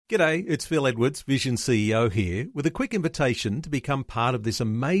G'day, it's Phil Edwards, Vision CEO here, with a quick invitation to become part of this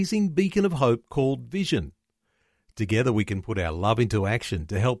amazing beacon of hope called Vision. Together we can put our love into action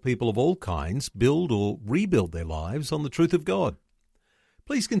to help people of all kinds build or rebuild their lives on the truth of God.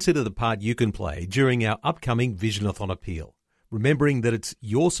 Please consider the part you can play during our upcoming Visionathon appeal, remembering that it's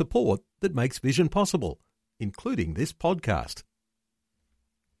your support that makes Vision possible, including this podcast.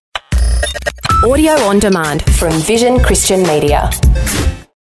 Audio on demand from Vision Christian Media.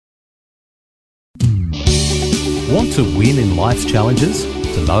 Want to win in life's challenges?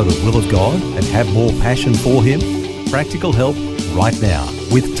 To know the will of God and have more passion for Him? Practical help right now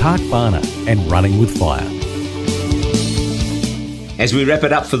with Tak Bhana and Running with Fire. As we wrap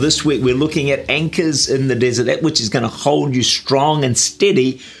it up for this week, we're looking at anchors in the desert, that which is going to hold you strong and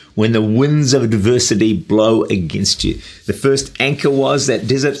steady when the winds of adversity blow against you. The first anchor was that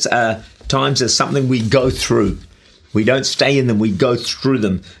deserts are times are something we go through. We don't stay in them, we go through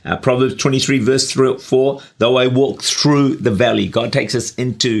them. Proverbs 23 verse 4, though I walk through the valley. God takes us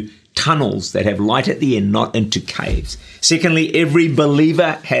into tunnels that have light at the end, not into caves. Secondly, every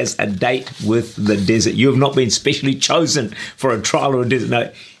believer has a date with the desert. You have not been specially chosen for a trial or a desert.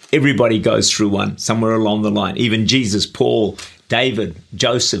 No, everybody goes through one somewhere along the line. Even Jesus, Paul, David,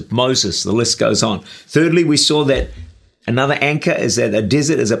 Joseph, Moses, the list goes on. Thirdly, we saw that another anchor is that a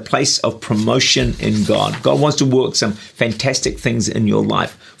desert is a place of promotion in God. God wants to work some fantastic things in your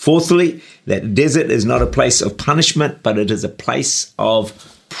life. Fourthly, that desert is not a place of punishment, but it is a place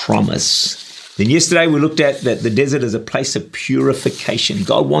of promise. Then yesterday we looked at that the desert is a place of purification.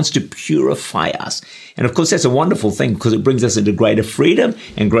 God wants to purify us. And of course, that's a wonderful thing because it brings us into greater freedom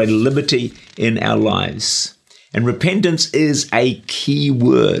and greater liberty in our lives. And repentance is a key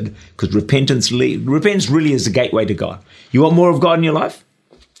word because repentance really is the gateway to God. You want more of God in your life?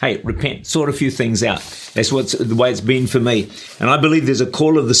 Hey, repent, sort a few things out. That's the way it's been for me. And I believe there's a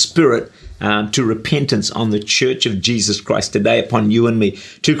call of the Spirit to repentance on the Church of Jesus Christ today upon you and me.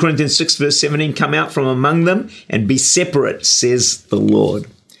 2 Corinthians 6 verse 17, come out from among them and be separate, says the Lord.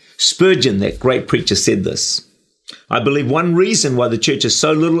 Spurgeon, that great preacher, said this. I believe one reason why the church has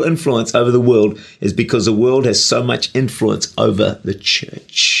so little influence over the world is because the world has so much influence over the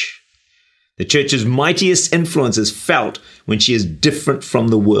church. The church's mightiest influence is felt when she is different from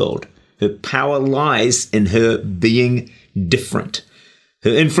the world. Her power lies in her being different.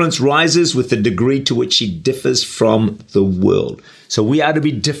 Her influence rises with the degree to which she differs from the world. So we are to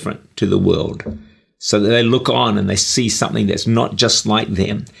be different to the world, so that they look on and they see something that's not just like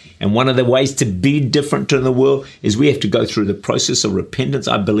them. And one of the ways to be different to the world is we have to go through the process of repentance.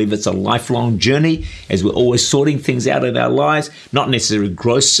 I believe it's a lifelong journey as we're always sorting things out in our lives, not necessarily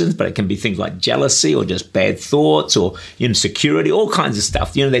gross sins, but it can be things like jealousy or just bad thoughts or insecurity, all kinds of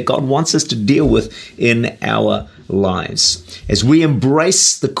stuff, that God wants us to deal with in our lives. As we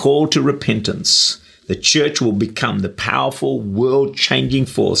embrace the call to repentance, the church will become the powerful, world-changing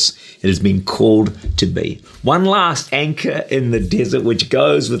force it has been called to be. One last anchor in the desert, which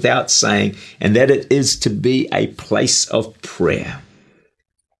goes without saying, and that it is to be a place of prayer.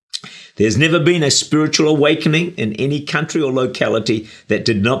 There's never been a spiritual awakening in any country or locality that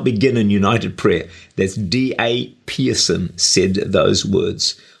did not begin in united prayer. That's D.A. Pearson said those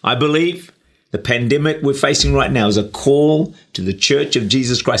words. I believe the pandemic we're facing right now is a call to the Church of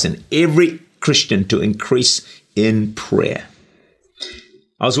Jesus Christ and every Christian to increase in prayer.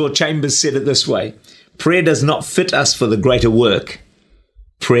 Oswald Chambers said it this way: prayer does not fit us for the greater work.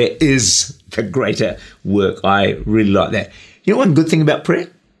 Prayer is the greater work. I really like that. You know one good thing about prayer?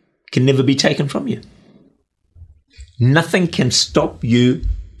 It can never be taken from you. Nothing can stop you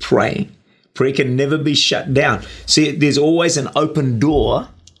praying. Prayer can never be shut down. See, there's always an open door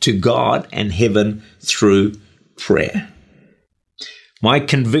to God and heaven through prayer. My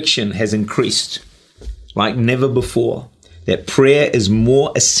conviction has increased like never before that prayer is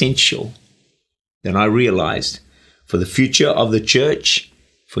more essential than I realized for the future of the church,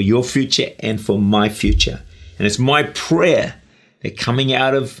 for your future, and for my future. And it's my prayer that coming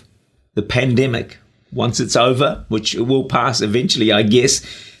out of the pandemic, once it's over, which it will pass eventually, I guess,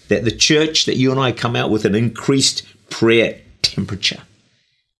 that the church, that you and I come out with an increased prayer temperature.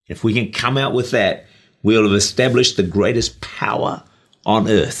 If we can come out with that, we'll have established the greatest power on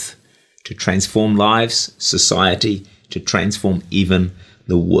earth to transform lives, society, to transform even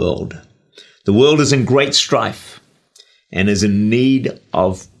the world. The world is in great strife and is in need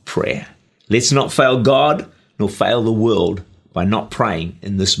of prayer. Let's not fail God nor fail the world by not praying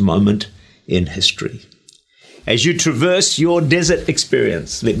in this moment in history. As you traverse your desert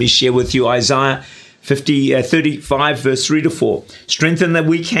experience, let me share with you Isaiah 35 verse 3 to 4. Strengthen the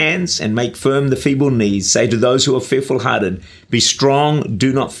weak hands and make firm the feeble knees. Say to those who are fearful-hearted, be strong,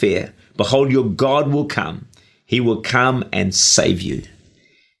 do not fear. Behold, your God will come. He will come and save you.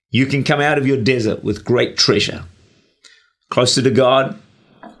 You can come out of your desert with great treasure, closer to God,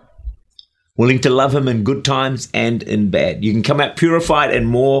 willing to love him in good times and in bad. You can come out purified and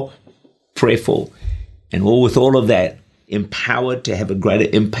more prayerful, and all with all of that, empowered to have a greater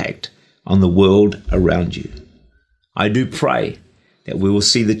impact on the world around you. I do pray that we will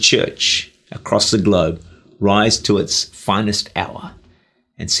see the church across the globe rise to its finest hour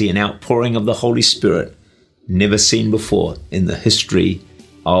and see an outpouring of the Holy Spirit never seen before in the history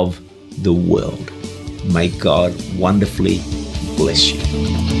of the world. May God wonderfully bless you.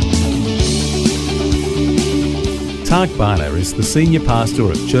 Tak Bhana is the Senior Pastor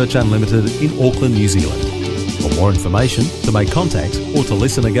of Church Unlimited in Auckland, New Zealand. For more information, to make contact or to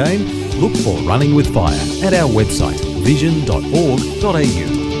listen again, look for Running with Fire at our website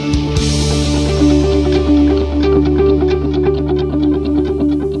vision.org.au.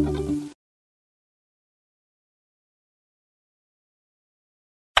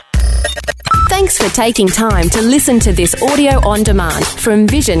 Thanks for taking time to listen to this audio on demand from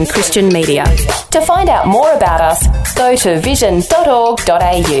Vision Christian Media. To find out more about us, go to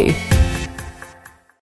vision.org.au.